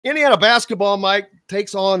Indiana basketball, Mike,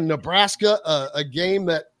 takes on Nebraska, a game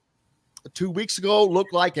that 2 weeks ago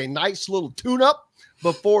looked like a nice little tune-up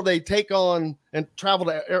before they take on and travel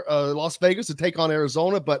to Las Vegas to take on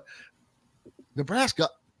Arizona. But Nebraska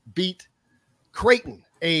beat Creighton,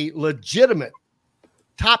 a legitimate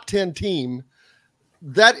top 10 team.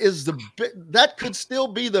 That could still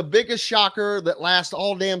be the biggest shocker that lasts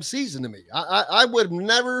all damn season to me. I would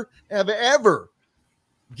never have ever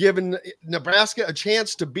given Nebraska a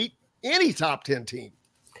chance to beat any top 10 team.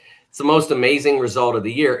 It's the most amazing result of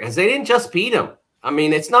the year, because they didn't just beat them. I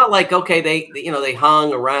mean, it's not like, okay, they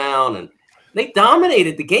hung around and they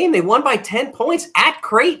dominated the game. They won by 10 points at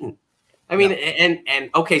Creighton. I mean, and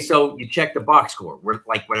okay, so you check the box score. Were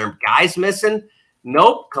there guys missing?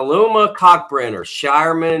 Nope. Kaluma, Cockbrenner,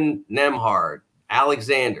 Shireman, Nemhard,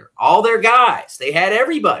 Alexander, all their guys. They had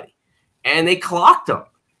everybody, and they clocked them.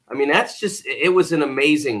 I mean, it was an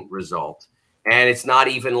amazing result. And it's not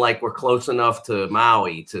even like we're close enough to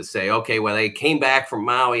Maui to say, okay, well, they came back from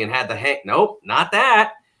Maui and had the hang. Nope, not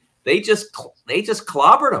that. They just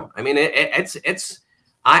clobbered them. I mean,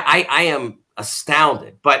 I am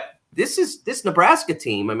astounded. But this Nebraska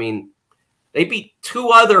team, I mean, they beat two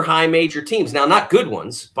other high major teams. Now, not good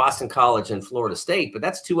ones, Boston College and Florida State, but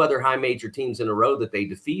that's two other high major teams in a row that they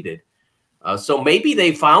defeated. So maybe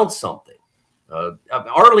they found something.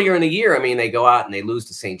 Earlier in the year, I mean, they go out and they lose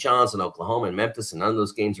to St. John's and Oklahoma and Memphis, and none of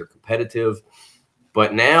those games are competitive.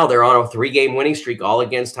 But now they're on a 3-game winning streak, all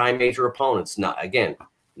against high major opponents. Not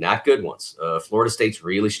good ones. Florida State's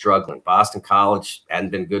really struggling. Boston College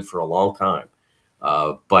hadn't been good for a long time.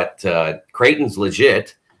 But Creighton's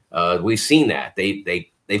legit. We've seen that.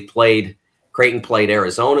 Creighton played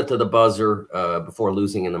Arizona to the buzzer before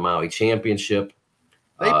losing in the Maui championship.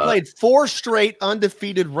 They played 4 straight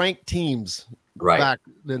undefeated ranked teams back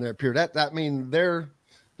in their period. That mean they're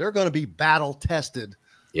going to be battle tested.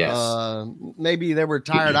 Yes. Maybe they were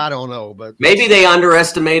tired. I don't know, but maybe they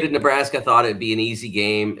underestimated Nebraska. Thought it'd be an easy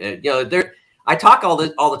game. I talk all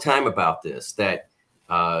the time about this. That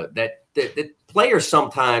players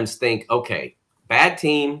sometimes think, okay, bad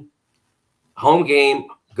team, home game,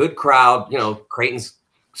 good crowd. Creighton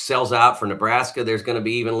sells out for Nebraska. There's going to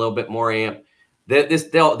be even a little bit more amp.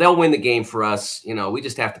 They'll win the game for us. We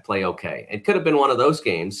just have to play okay. It could have been one of those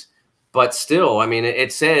games, but still, I mean,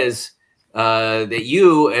 it says that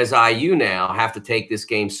you, as IU now, have to take this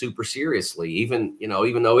game super seriously. Even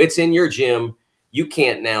though it's in your gym, you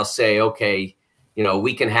can't now say, okay,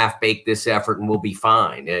 we can half bake this effort and we'll be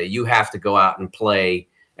fine. You have to go out and play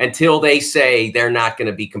until they say they're not going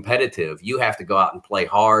to be competitive. You have to go out and play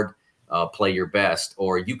hard, play your best,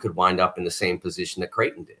 or you could wind up in the same position that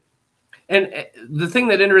Creighton did. And the thing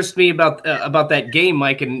that interests me about that game,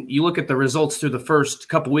 Mike, and you look at the results through the first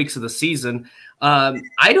couple weeks of the season,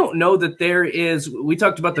 I don't know that there is – we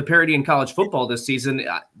talked about the parity in college football this season.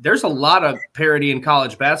 There's a lot of parity in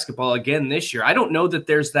college basketball again this year. I don't know that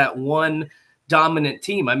there's that one dominant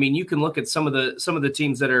team. I mean, you can look at some of the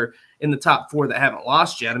teams that are in the top 4 that haven't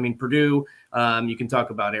lost yet. I mean, Purdue, you can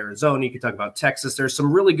talk about Arizona, you can talk about Texas. There's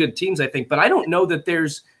some really good teams, I think, but I don't know that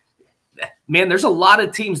there's a lot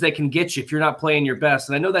of teams that can get you if you're not playing your best.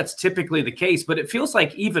 And I know that's typically the case, but it feels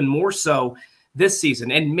like even more so this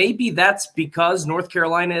season. And maybe that's because North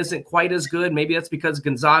Carolina isn't quite as good. Maybe that's because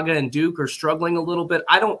Gonzaga and Duke are struggling a little bit.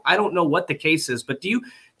 I don't know what the case is, but do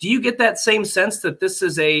you get that same sense that this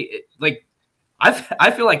is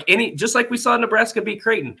I feel like just like we saw Nebraska beat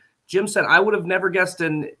Creighton, Jim said, I would have never guessed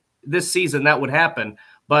in this season that would happen,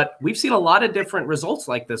 but we've seen a lot of different results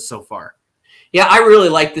like this so far. Yeah, I really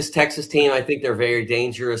like this Texas team. I think they're very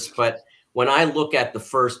dangerous. But when I look at the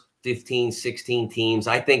first 15, 16 teams,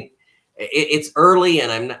 I think it's early,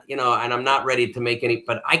 and I'm not ready to make any.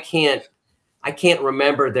 But I can't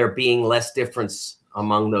remember there being less difference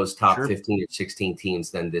among those top 15 or 16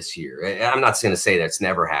 teams than this year. I'm not going to say that's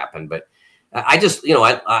never happened, but I just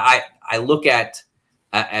I look at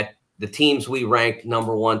the teams we ranked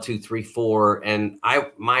number 1, 2, 3, 4, and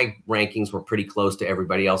my rankings were pretty close to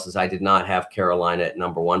everybody else's. I did not have Carolina at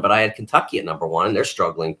number 1, but I had Kentucky at number 1, and they're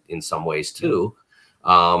struggling in some ways too.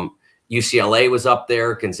 UCLA was up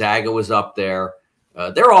there, Gonzaga was up there.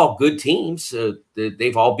 They're all good teams.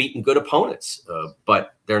 They've all beaten good opponents,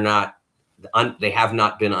 but they have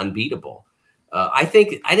not been unbeatable. I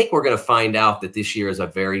think we're going to find out that this year is a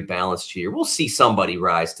very balanced year. We'll see somebody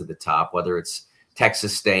rise to the top, whether it's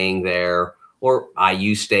Texas staying there or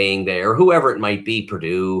IU staying there, or whoever it might be,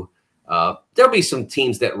 Purdue. There'll be some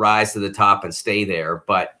teams that rise to the top and stay there,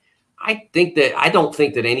 but I don't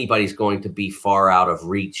think that anybody's going to be far out of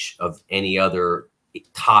reach of any other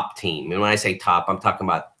top team. And when I say top, I'm talking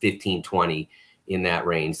about 15, 20 in that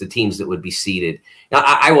range, the teams that would be seeded. Now,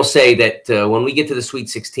 I will say that when we get to the Sweet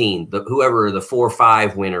 16, whoever the 4 or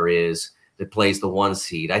 5 winner is that plays the 1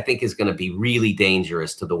 seed, I think is going to be really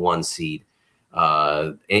dangerous to the 1 seed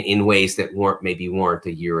in ways that weren't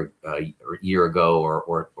a year ago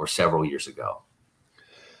or several years ago.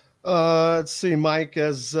 Let's see, Mike,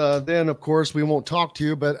 as then, of course, we won't talk to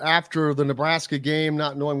you, but after the Nebraska game,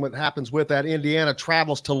 not knowing what happens with that, Indiana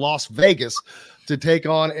travels to Las Vegas to take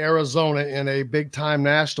on Arizona in a big-time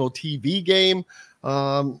national TV game.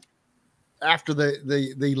 After the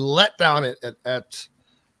letdown at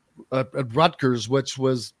Rutgers, which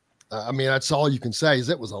was, I mean, that's all you can say is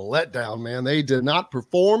it was a letdown, man. They did not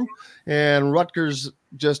perform, and Rutgers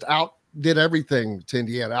just did everything to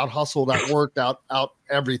Indiana, out hustled, out worked, out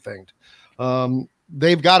everything.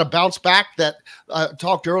 They've got to bounce back. That I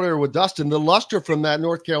talked earlier with Dustin, the luster from that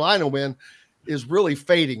North Carolina win is really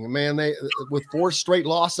fading, man. They, with 4 straight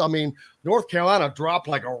losses, I mean, North Carolina dropped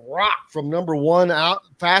like a rock from number 1 out,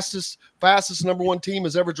 fastest number 1 team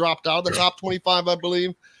has ever dropped out of the top 25, I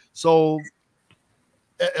believe. So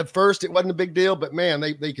at first it wasn't a big deal, but man,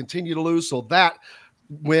 they continue to lose. So that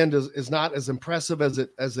win is not as impressive as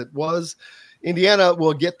it was. Indiana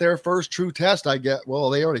will get their first true test.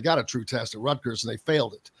 Well, they already got a true test at Rutgers and they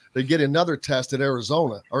failed it. They get another test at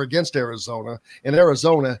Arizona or against Arizona, and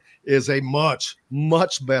Arizona is a much,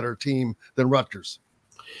 much better team than Rutgers.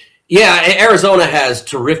 Yeah, Arizona has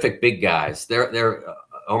terrific big guys. They're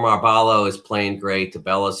Omar Ballo is playing great.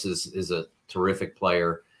 Tabellis is a terrific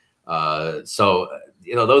player. So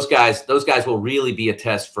you know, those guys will really be a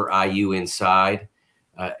test for IU inside.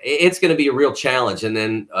 It's going to be a real challenge. And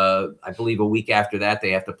then I believe a week after that,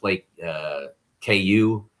 they have to play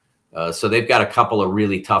KU. So they've got a couple of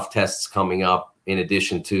really tough tests coming up in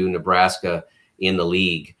addition to Nebraska in the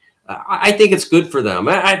league. I think it's good for them.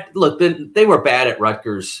 Look, they were bad at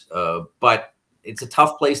Rutgers, but it's a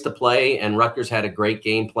tough place to play. And Rutgers had a great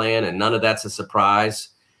game plan, and none of that's a surprise.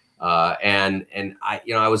 And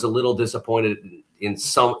I was a little disappointed in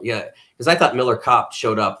some, because I thought Miller Kopp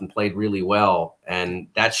showed up and played really well, and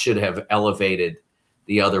that should have elevated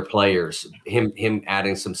the other players. Him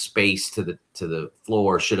adding some space to the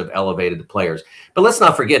floor should have elevated the players. But let's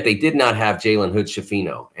not forget they did not have Jalen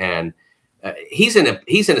Hood-Schifino, and he's an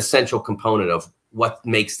essential component of what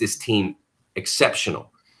makes this team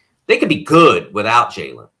exceptional. They could be good without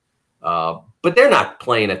Jalen, but they're not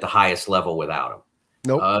playing at the highest level without him.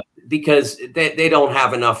 Nope. Because they don't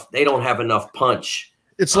have enough. They don't have enough punch.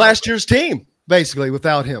 It's last year's team basically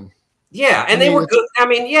without him. Yeah, and they were good. I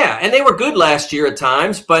mean, yeah, and they were good last year at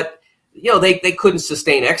times, but you know they couldn't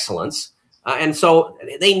sustain excellence, and so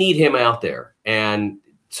they need him out there. And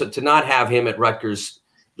so to not have him at Rutgers,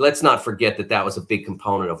 let's not forget that was a big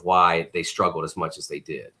component of why they struggled as much as they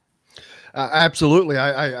did. Absolutely,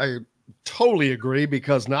 I totally agree,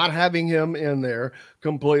 because not having him in there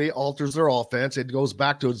completely alters their offense. It goes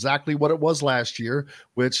back to exactly what it was last year,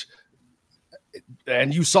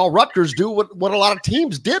 and you saw Rutgers do what a lot of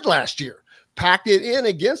teams did last year. Packed it in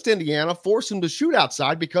against Indiana, forced them to shoot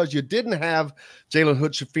outside because you didn't have Jalen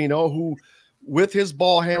Hood-Schifino, who with his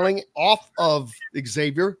ball handling off of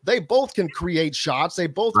Xavier, they both can create shots. They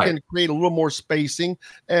both can create a little more spacing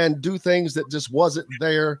and do things that just wasn't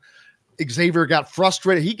there. Xavier got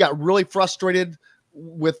frustrated. He got really frustrated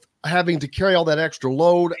with having to carry all that extra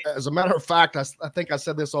load. As a matter of fact, I think I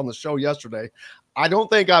said this on the show yesterday. I don't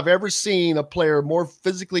think I've ever seen a player more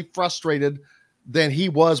physically frustrated than he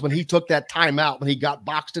was when he took that timeout, when he got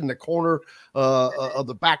boxed in the corner of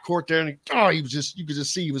the backcourt there. And he was just, you could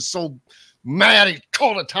just see he was so mad. He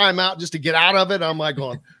called a timeout just to get out of it. I'm like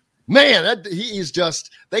going, man, he's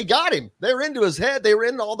just, they got him. They were into his head. They were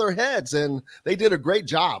into all their heads, and they did a great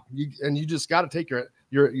job. You just got to take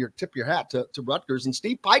your tip your hat to Rutgers and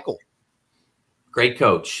Steve Peichel. Great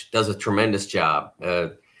coach, does a tremendous job.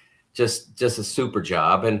 Just a super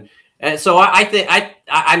job. And so I think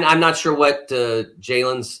I'm not sure what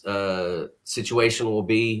Jalen's situation will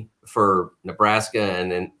be for Nebraska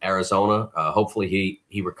and then Arizona. Hopefully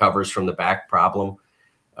he recovers from the back problem.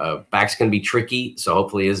 Back's going to be tricky, so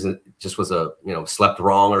hopefully just was slept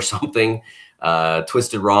wrong or something,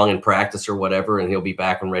 twisted wrong in practice or whatever, and he'll be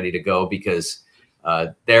back and ready to go, because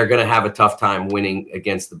they're going to have a tough time winning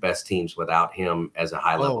against the best teams without him as a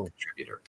high-level contributor.